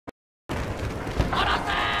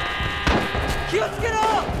Get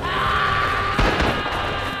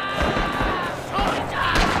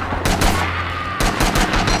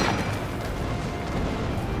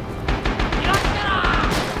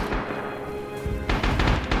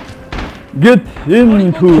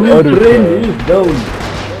into our brain is down.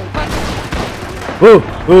 Oh.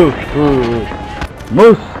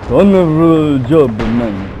 Most honorable job,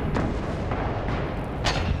 man.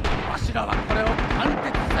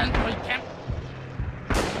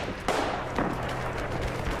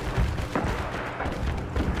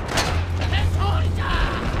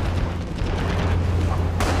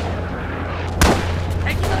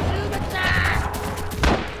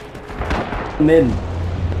 Men.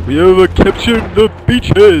 We have captured the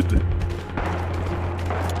beachhead.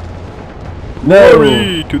 Now,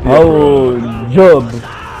 our job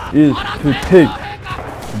is to take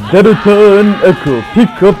Delta and Echo,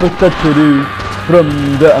 pick up a statue from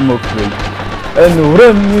the ammo crate, and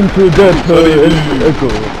run into Delta and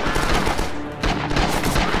Echo.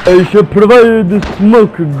 I shall provide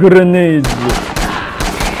smoke grenades.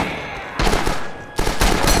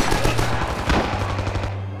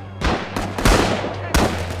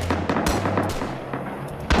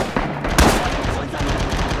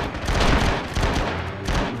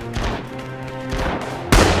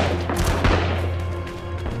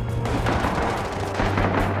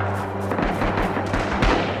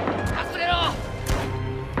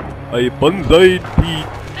 I bonsaied the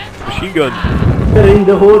machine gun. In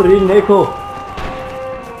the hole in Echo.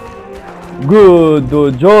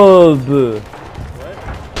 Good job.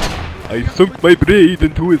 I sunk my blade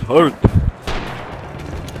into his heart.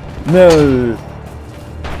 Now,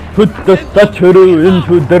 put the statue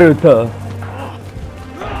into Delta.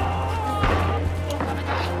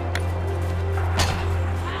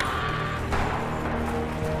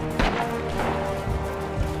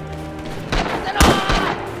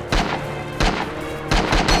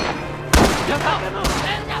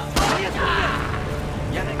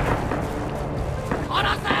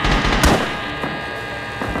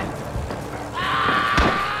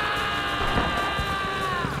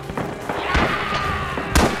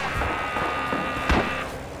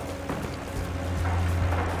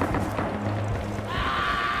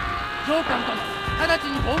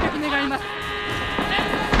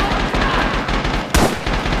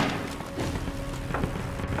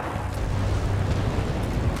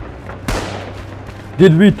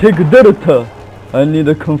 Did we take Delta? I need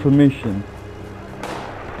a confirmation.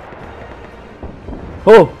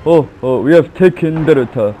 Oh, we have taken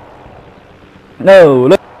Delta. Now,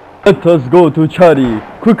 let us go to Charlie.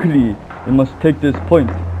 Quickly, we must take this point.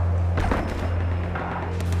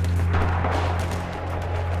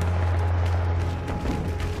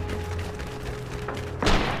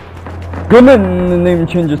 Come in, name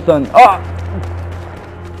change son.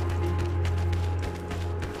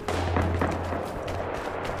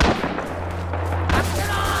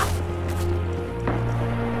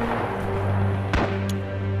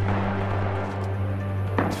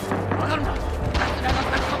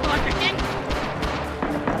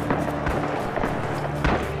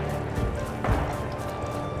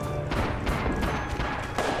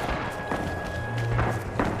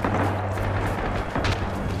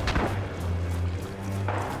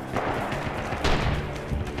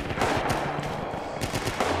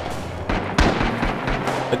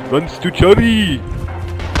 Advance to Charlie!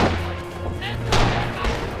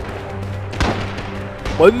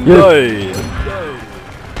 Bonsai! Yes.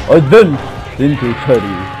 Advance into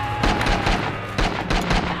Charlie.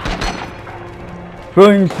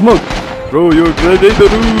 Throwing smoke. Throw your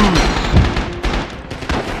gladiators!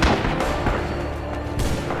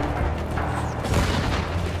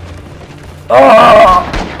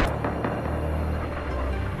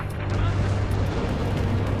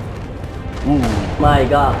 My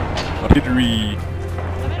God. Artillery!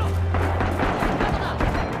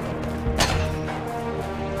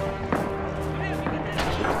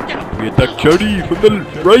 We attack Charlie from the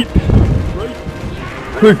right!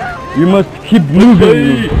 Quick, we must keep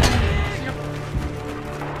moving.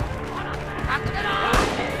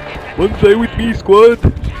 Bonsai with me, squad!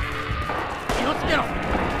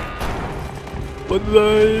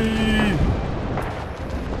 Bonsai!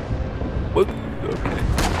 Okay.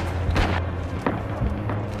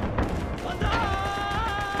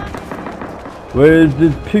 Where is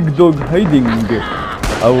this pig dog hiding?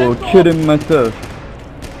 I will kill him myself.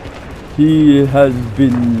 He has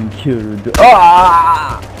been killed.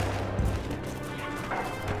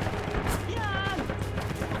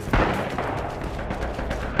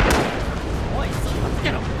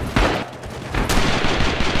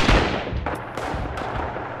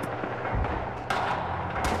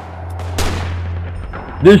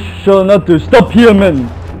 This shall not do. Stop here, men.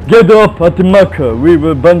 Gather up at the marker. We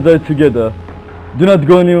will banzai together. Do not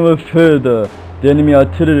go anywhere further. The enemy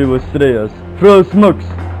artillery will slay us. Throw smokes.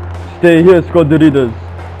 Stay here, squad leaders.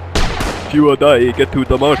 You or die, get to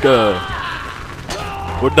the marker.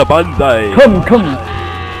 For the banzai. Come, come.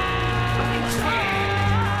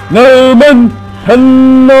 No man,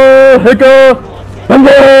 Hanno Heka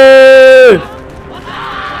banzai.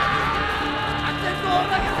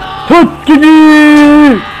 토끼기!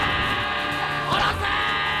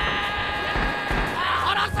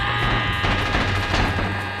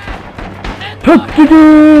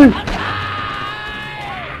 토끼기!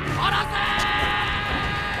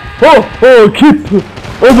 keep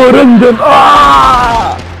overrun them!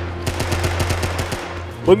 Ah!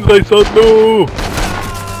 banzai 산노!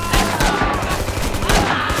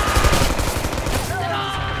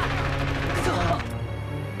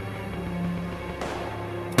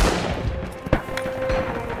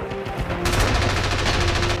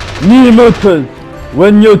 Knee motors,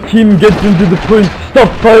 when your team gets into the point, stop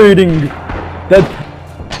firing. That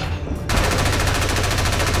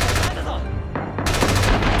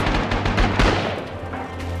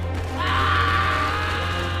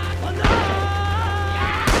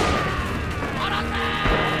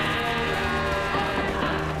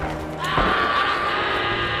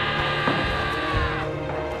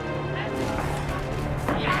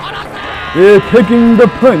we're taking the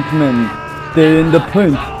point, men. Stay in the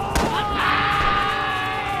point.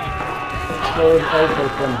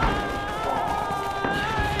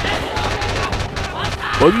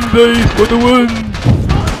 banzai for the win!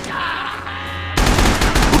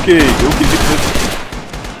 Okay,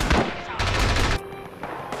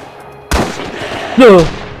 So,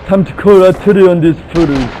 time to call artillery on these fools.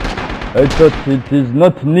 I thought it is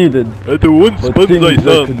not needed, At once, but banzai things like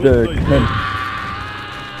san. that can.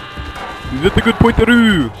 Is that a good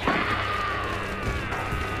pointeroo?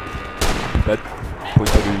 That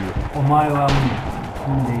pointeroo. お前はもう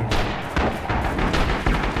飛んでいる。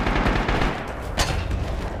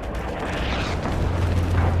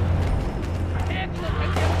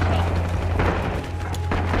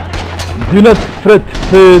Do not fret,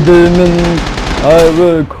 men. I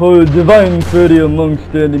will call divine fury amongst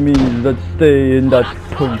the enemies that stay in that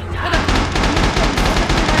point.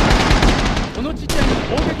 この地点に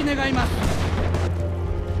攻撃願います。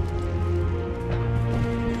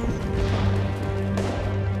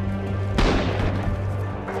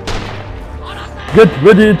 Get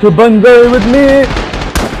ready to banzai with me!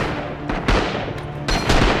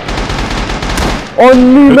 On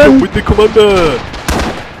me, Head men! up with the commander!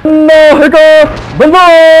 No, Heka!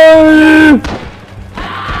 Banzai!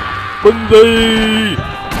 banzai!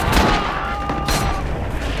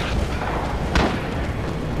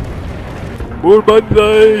 More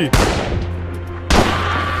banzai!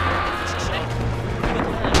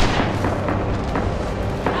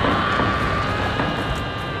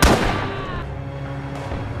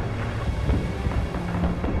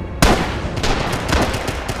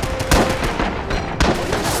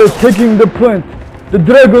 They're taking the point. The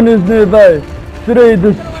dragon is nearby. Slay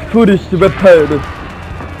this foolish reptile.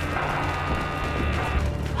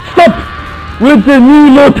 Stop! With the new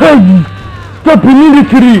motors! Stop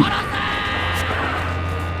immediately!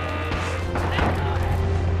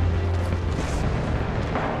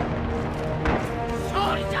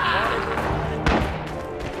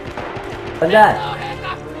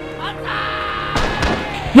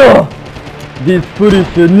 Sir! These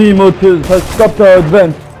foolish knee motors have stopped our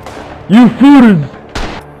advance. You fools!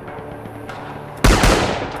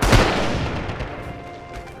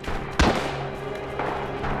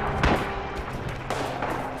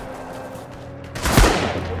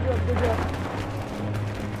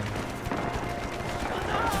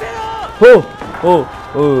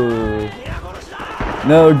 Oh.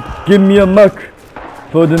 Now give me a mark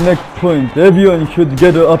for the next point. Everyone should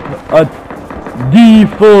gather up at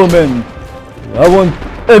D4, men. I want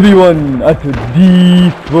everyone at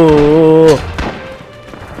D4.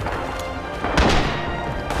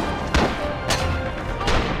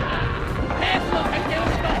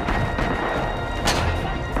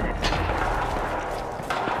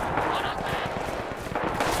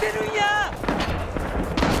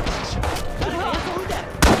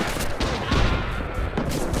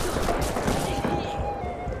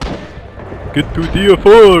 Get to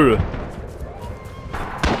D4!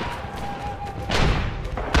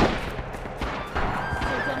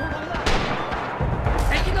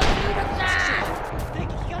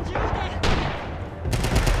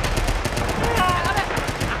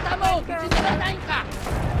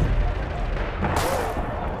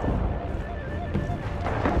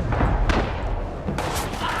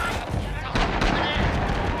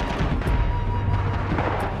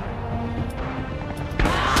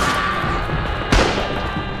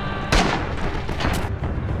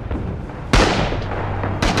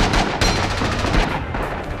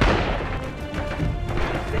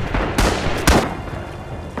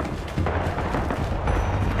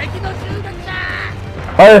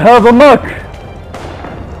 I have a mark!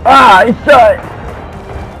 Ah, it's die!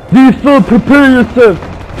 Diesel, prepare yourself!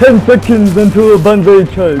 10 seconds until a banzai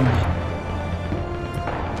charge.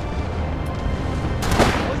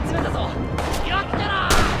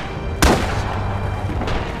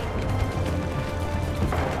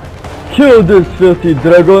 Kill this filthy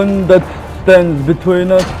dragon that stands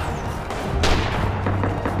between us.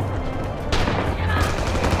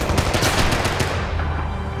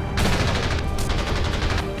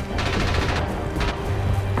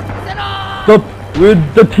 Stop with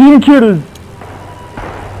the team kills!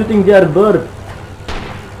 Shooting their bird.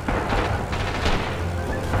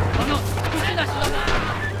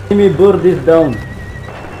 Enemy bird is down.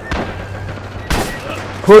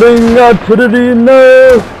 Calling artillery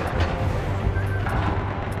now!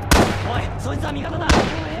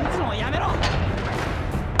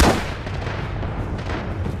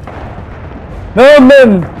 Now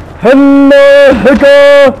men! Hanna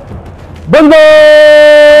Heka!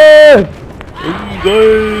 Banzai!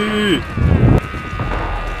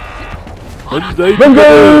 Banzai!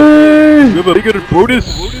 Banzai! We have a bigger bonus!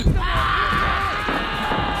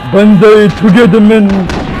 Banzai together, men!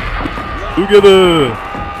 Together!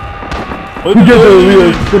 Together we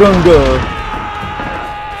are stronger!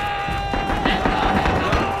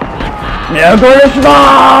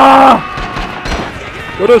 Negotiable!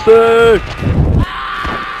 Karasek!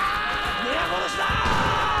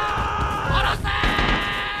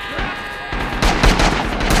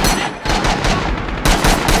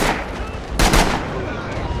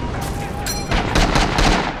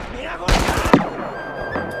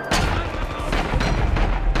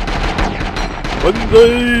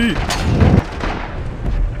 Banzai!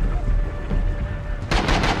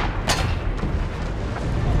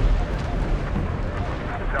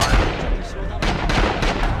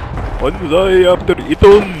 Banzai after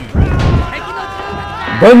Iton!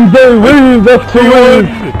 Banzai wave after wave!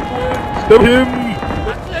 Stop him!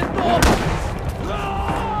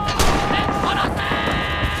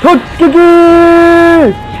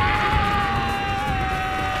 Totsuki!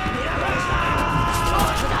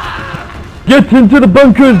 Get into the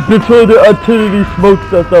bunkers before the artillery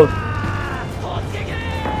smokes us out.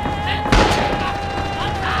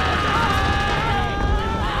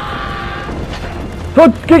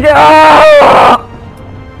 Totsuki! Ah!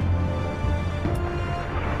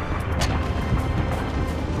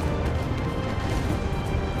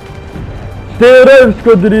 Stay alive,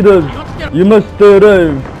 squad leaders. You must stay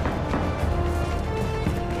alive.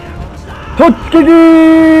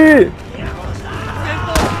 Totsuki!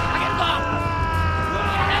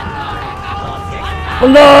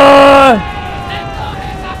 Allah!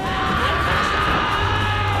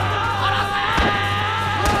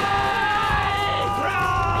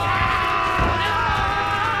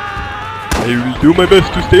 I will do my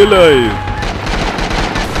best to stay alive.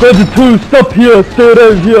 Squad 2, stop here, stay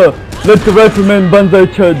alive here. Let the rifleman banzai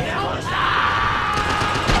charge.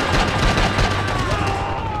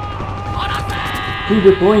 See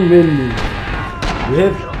the point mainly. We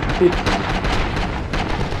have it.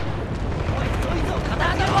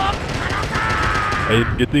 I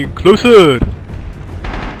am getting closer.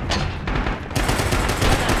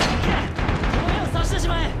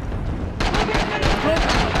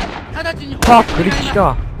 Fuck,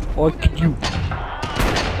 glitch다. you.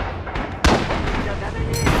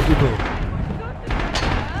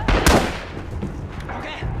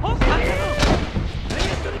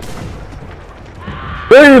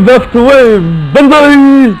 Wave after wave,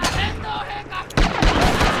 banzai!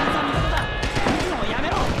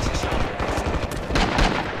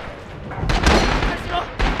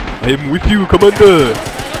 I am with you, Commander.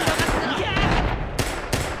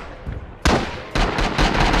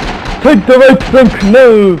 Take the right flank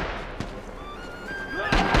now!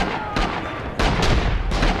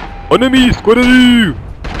 Enemy squadron!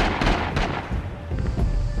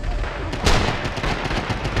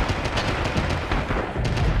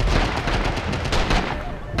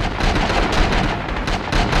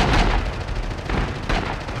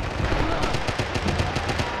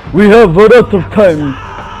 We have a lot of time.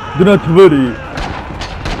 Do not worry.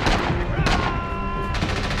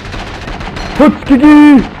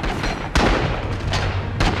 Totsuki!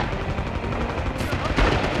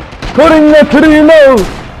 Calling the tree now!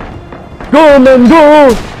 Go man,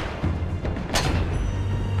 go!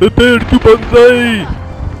 Prepare to banzai!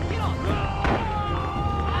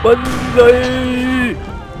 Banzai!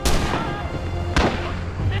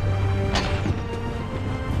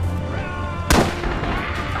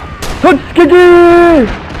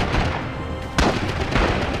 Totsuki!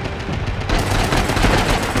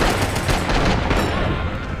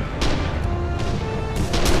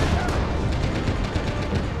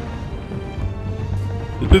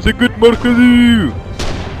 It is a good Markazu!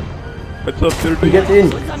 What's up there, Get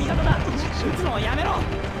in! こいつは味方だ。撃つのをやめろ。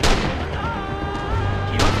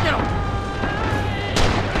気をつけろ。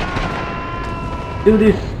 Do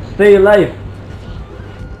this! Stay alive!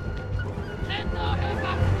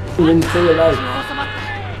 Even stay alive! 収まった。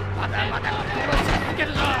まだまだ殺し続け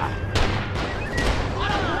るぞ。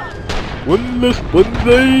 One last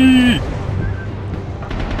banzai!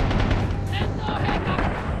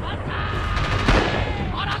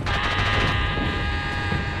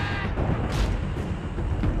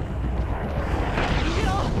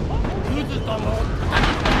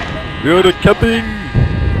 We are the capping!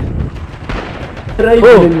 Right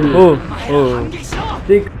enemy! Oh. 反撃しろ。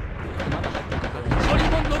 Take 一人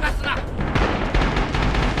も逃すな。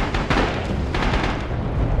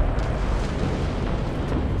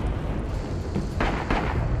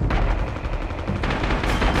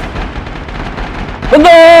 Banda!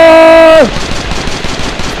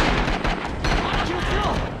 気をつ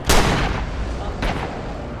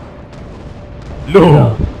けろ。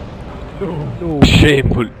 No!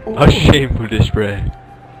 Shameful, a shameful display.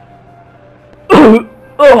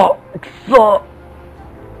 Oh, くそ